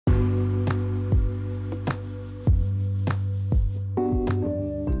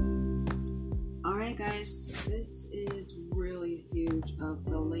guys, this is really huge of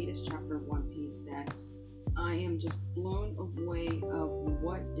the latest chapter of One Piece that I am just blown away of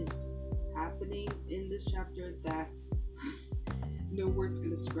what is happening in this chapter that no words can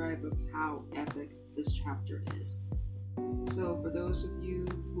describe of how epic this chapter is. So for those of you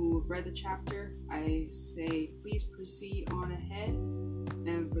who have read the chapter, I say please proceed on ahead,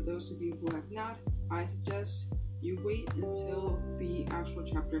 and for those of you who have not, I suggest you wait until the actual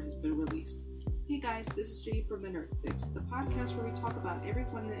chapter has been released. Hey guys, this is Jay from the Nerd Fix, the podcast where we talk about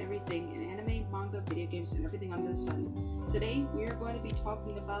everyone and everything in anime, manga, video games, and everything under the sun. Today, we are going to be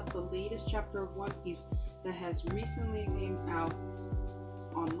talking about the latest chapter of One Piece that has recently came out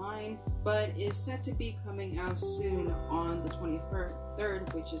online, but is set to be coming out soon on the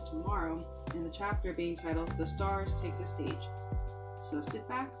 23rd, which is tomorrow, and the chapter being titled The Stars Take the Stage. So sit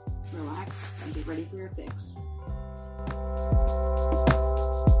back, relax, and get ready for your fix.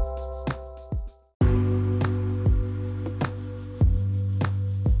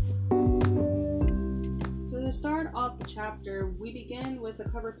 To start off the chapter, we begin with the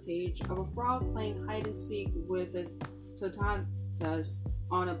cover page of a frog playing hide and seek with the Totantas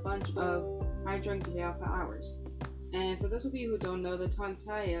on a bunch of hydrangea flowers. And for those of you who don't know, the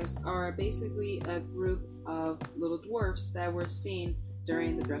Totantas are basically a group of little dwarfs that were seen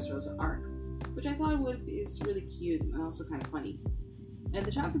during the Dressrosa arc, which I thought is really cute and also kind of funny. And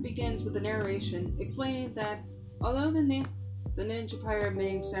the chapter begins with the narration explaining that although the Ninja Pirate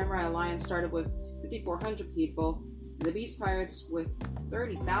Ming Samurai Alliance started with 5,400 people, and the Beast Pirates with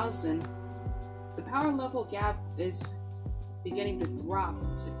 30,000, the power level gap is beginning to drop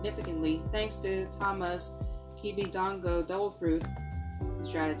significantly thanks to Tama's Kibidango Double Fruit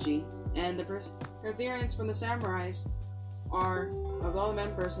strategy, and the perseverance from the samurais of all the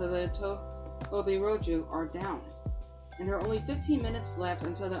members of the Tobiroju are down. And there are only 15 minutes left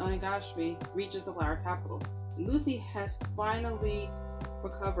until the Onigashima reaches the flower capital, and Luffy has finally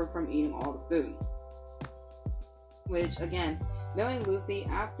recovered from eating all the food. Which, again, knowing Luffy,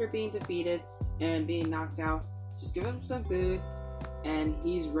 after being defeated and being knocked out, just give him some food and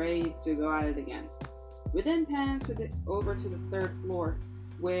he's ready to go at it again. We then pan over to the third floor,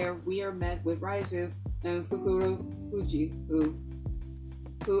 where we are met with Raizo and Fukurokuji, who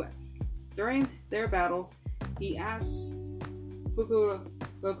during their battle, he asks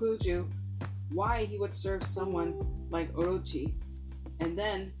Fukurokuji why he would serve someone like Orochi, and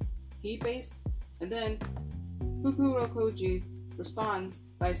then Fukurokuji responds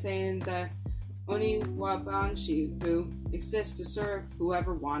by saying that Oniwabanshi who exists to serve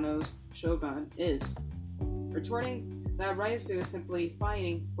whoever Wano's shogun is, retorting that Raizo is simply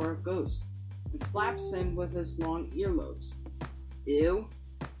fighting for a ghost, and slaps him with his long earlobes. Ew.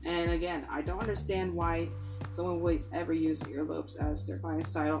 And again, I don't understand why someone would ever use earlobes as their fighting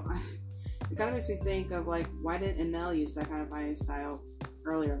style. It kind of makes me think of, like, why didn't Enel use that kind of fighting style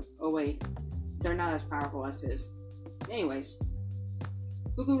earlier? Oh wait, they're not as powerful as his. Anyways,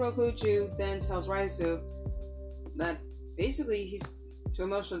 Fukurokuji then tells Raizo that basically he's too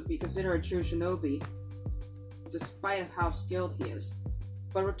emotional to be considered a true shinobi, despite of how skilled he is.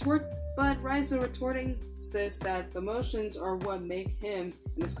 But Raizo retorting this that the emotions are what make him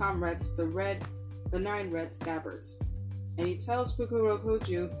and his comrades the 9 red scabbards. And he tells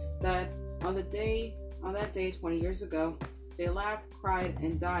Fukurokuji that on that day 20 years ago, they laughed, cried,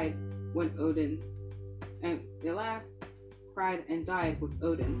 and died with Odin,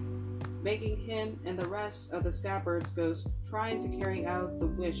 making him and the rest of the Scabbards ghosts trying to carry out the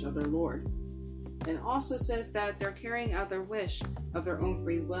wish of their lord. And also says that they're carrying out their wish of their own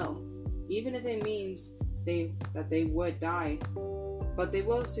free will, even if it means that they would die, but they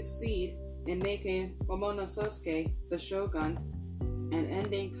will succeed in making Momonosuke the shogun and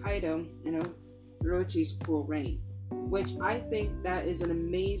ending Kaido and Orochi's cruel reign, which I think that is an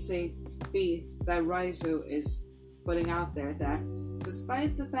amazing feat that Raizo is putting out there, that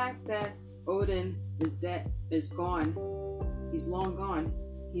despite the fact that Odin is gone, he's long gone,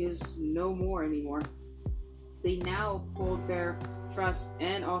 he is no more anymore, they now hold their trust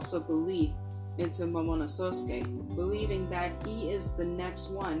and also belief into Momonosuke, believing that he is the next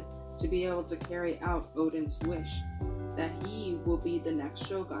one to be able to carry out Odin's wish, that he will be the next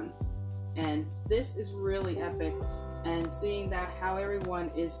shogun. And this is really epic, and seeing that how everyone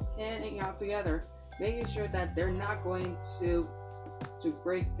is panning out together, making sure that they're not going to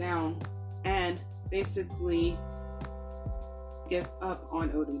break down and basically give up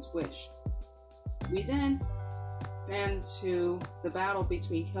on Odin's wish. We then pan to the battle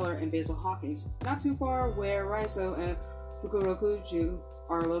between Killer and Basil Hawkins, not too far where Raizo and Fukurokuji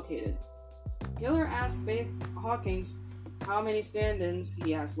are located. Killer asks Hawkins how many stand-ins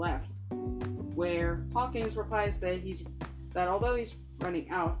he has left, where Hawkins replies that although he's running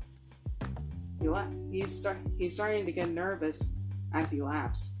out, he's starting to get nervous as he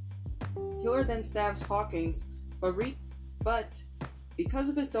laughs. Killer then stabs Hawkins, but because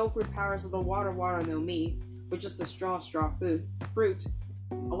of his Dofru powers of the Water no Mi, which is the straw fruit,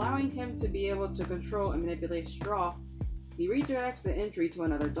 allowing him to be able to control and manipulate straw, he redirects the injury to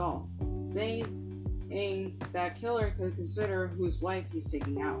another doll, saying that Killer could consider whose life he's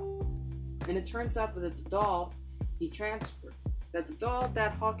taking out. And it turns out that the doll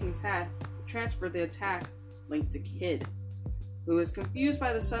that Hawkins had transferred the attack linked to Kid, who was confused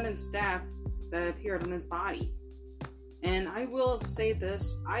by the sudden stab that appeared on his body. And I will say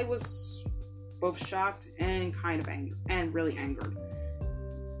this, I was both shocked and kind of angry, and really angered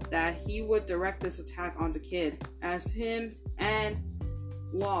that he would direct this attack onto Kid, as him and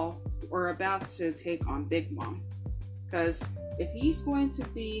Law were about to take on Big Mom. Because if he's going to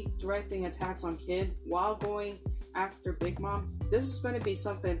be directing attacks on Kid while going after Big Mom, this is going to be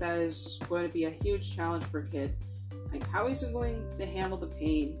something that is going to be a huge challenge for Kid. Like, how is he going to handle the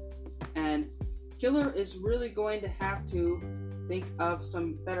pain? And Killer is really going to have to think of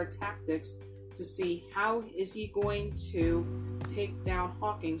some better tactics to see how is he going to take down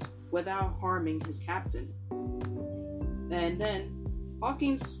Hawkins without harming his captain. And then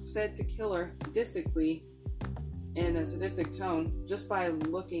Hawkins said to Killer sadistically, in a sadistic tone, just by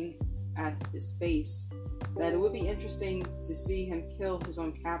looking at his face, that it would be interesting to see him kill his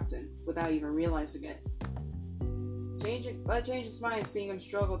own captain without even realizing it. But changed his mind seeing him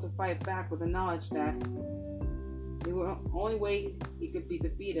struggle to fight back with the knowledge that the only way he could be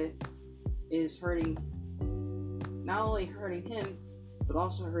defeated is not only hurting him, but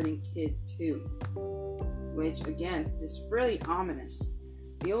also hurting Kid too. Which again is really ominous.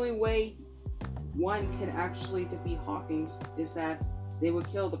 The only way one can actually defeat Hawkins is that they would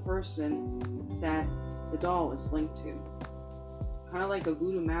kill the person that the doll is linked to. Kind of like a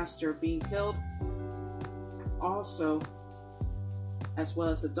voodoo master being killed, also as well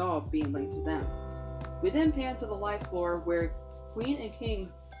as the doll being linked to them. We then pan to the life floor where Queen and King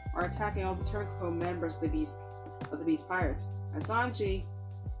are attacking all the turncoat members of the Beast Pirates, as Sanji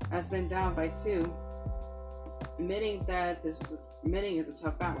has been down by 2, admitting is a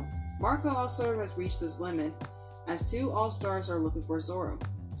tough battle. Marco also has reached his limit, as 2 All-Stars are looking for Zoro.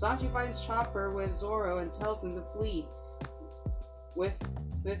 Sanji finds Chopper with Zoro and tells them to flee with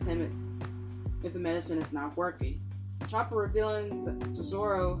him if the medicine is not working. Chopper revealing that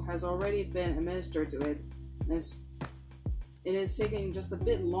Zoro has already been administered to it, and it is taking just a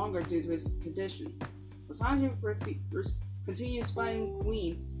bit longer due to his condition. But Sanji continues fighting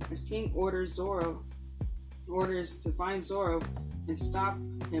Queen as King orders to find Zoro and stop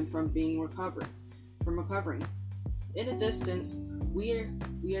him from recovering. In the distance, we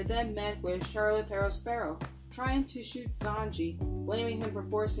are then met with Charlotte Perospero trying to shoot Sanji, blaming him for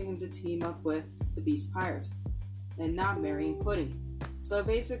forcing him to team up with the Beast Pirates and not marrying Pudding. So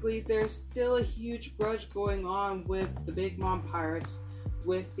basically, there's still a huge grudge going on with the Big Mom Pirates,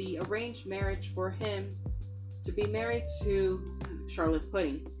 with the arranged marriage for him to be married to Charlotte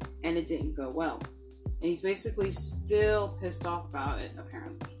Pudding, and it didn't go well. And he's basically still pissed off about it,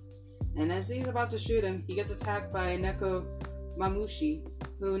 apparently. And as he's about to shoot him, he gets attacked by Neko Mamushi,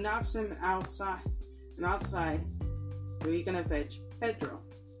 who knocks him outside, so he can avenge Pedro.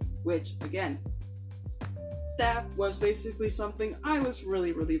 Which, again, that was basically something I was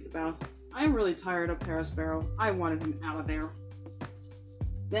really relieved about. I'm really tired of Perospero. I wanted him out of there.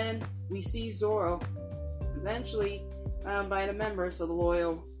 Then we see Zoro eventually by the members of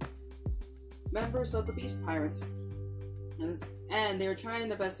the Beast Pirates, and they're trying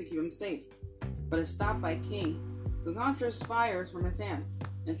their best to keep him safe, but is stopped by King, who conjures fire from his hand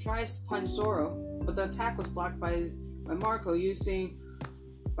and tries to punch Zoro, but the attack was blocked by Marco using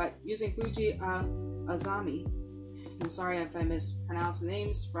Fuji Azami. I'm sorry if I mispronounce the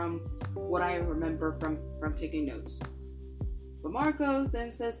names from what I remember from taking notes. But Marco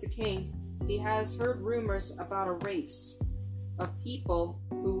then says to King he has heard rumors about a race of people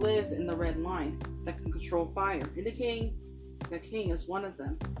who live in the Red Line that can control fire, indicating that King is one of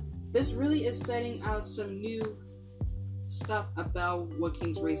them. This really is setting out some new stuff about what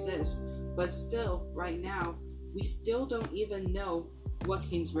King's race is, but still, right now, we still don't even know what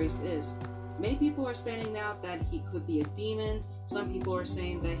King's race is. Many people are spelling out that he could be a demon, some people are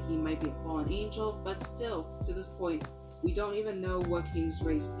saying that he might be a fallen angel, but still, to this point, we don't even know what King's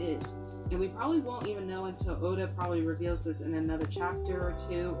race is. And we probably won't even know until Oda probably reveals this in another chapter or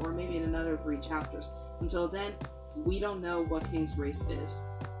 2, or maybe in another 3 chapters. Until then, we don't know what King's race is.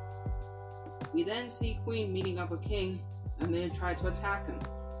 We then see Queen meeting up with King, and they try to attack him.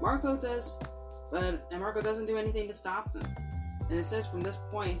 Marco does but Emergo doesn't do anything to stop them. And it says from this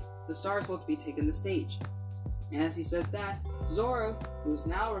point, the stars will be taking the stage. And as he says that, Zoro, who is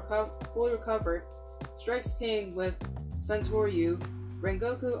now fully recovered, strikes King with Sentoryu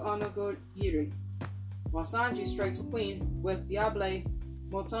Rengoku Onogiri, while Sanji strikes Queen with Diable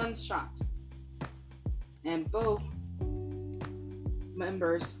Moton Shot. And both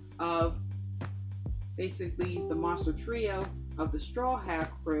members of basically the monster trio of the Straw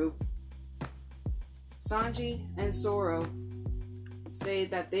Hat crew, Sanji and Zoro, say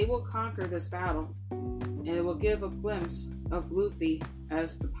that they will conquer this battle, and it will give a glimpse of Luffy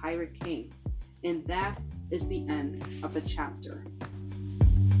as the Pirate King. And that is the end of the chapter.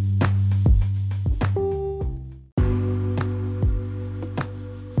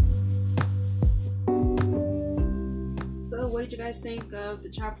 So what did you guys think of the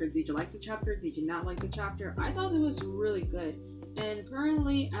chapter? Did you like the chapter? Did you not like the chapter? I thought it was really good. And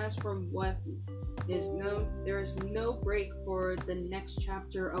currently, as from what is known, there is no break for the next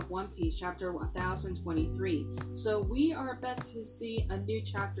chapter of One Piece, chapter 1023. So we are about to see a new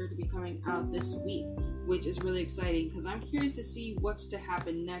chapter to be coming out this week, which is really exciting because I'm curious to see what's to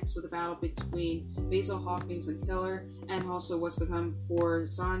happen next with the battle between Basil Hawkins and Killer, and also what's to come for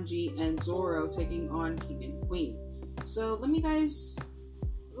Sanji and Zoro taking on King and Queen. So let me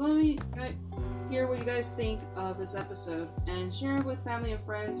hear what you guys think of this episode and share it with family and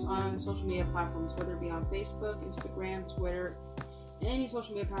friends on social media platforms, whether it be on Facebook, Instagram, Twitter, any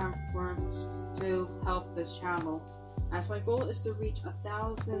social media platforms to help this channel, as my goal is to reach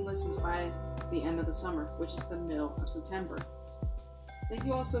 1,000 listens by the end of the summer, which is the middle of September. Thank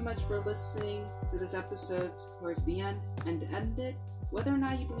you all so much for listening to this episode towards the end, and to end it, whether or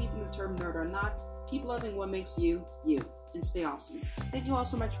not you believe in the term nerd or not, keep loving what makes you, you, and stay awesome. Thank you all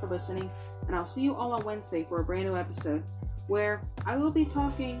so much for listening, and I'll see you all on Wednesday for a brand new episode, where I will be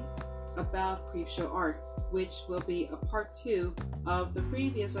talking about Creepshow art, which will be a part 2 of the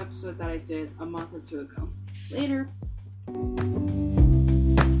previous episode that I did a month or 2 ago. Later!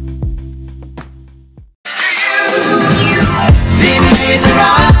 These days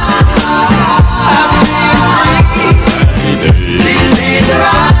are